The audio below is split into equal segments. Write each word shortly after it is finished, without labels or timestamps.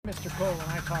Mr. Cole and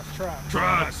I talk trucks.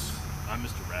 Trucks. I'm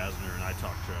Mr. Rasner and I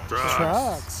talk trucks.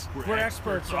 Trucks. We're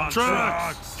experts on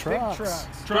trucks. Big Trucks.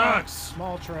 trucks. Trucks.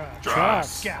 Small trucks.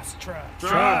 Trucks. Gas trucks.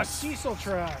 Trucks. Diesel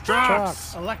trucks.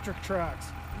 Trucks. Electric trucks.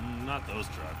 Not those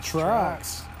trucks.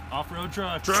 Trucks. Off-road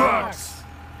trucks. Trucks.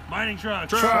 Mining trucks.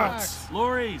 Trucks.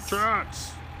 Lorries.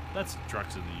 Trucks. That's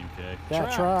trucks in the UK. Yeah,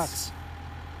 Trucks. trucks.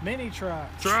 Mini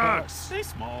trucks. Trucks. Stay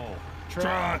small.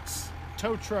 Trucks.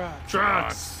 Tow trucks.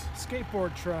 Trucks.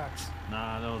 Skateboard trucks.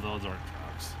 Nah, those aren't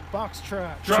trucks. Box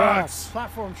trucks. Trucks.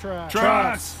 Platform trucks.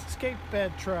 Trucks. Skate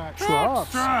bed trucks.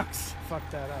 Trucks. Trucks. Fuck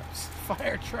that up.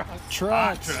 Fire trucks.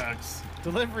 Trucks. Trucks.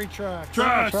 Delivery trucks.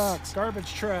 Trucks. Trucks.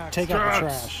 Garbage trucks. Take out the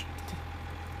Trucks. trash.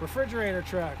 Refrigerator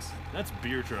trucks. That's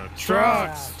beer trucks.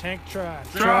 Trucks. Tank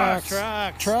trucks. Trucks.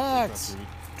 Trucks. Trucks.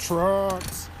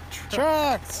 Trucks.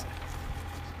 Trucks.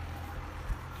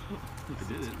 I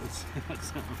did it. That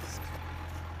sounds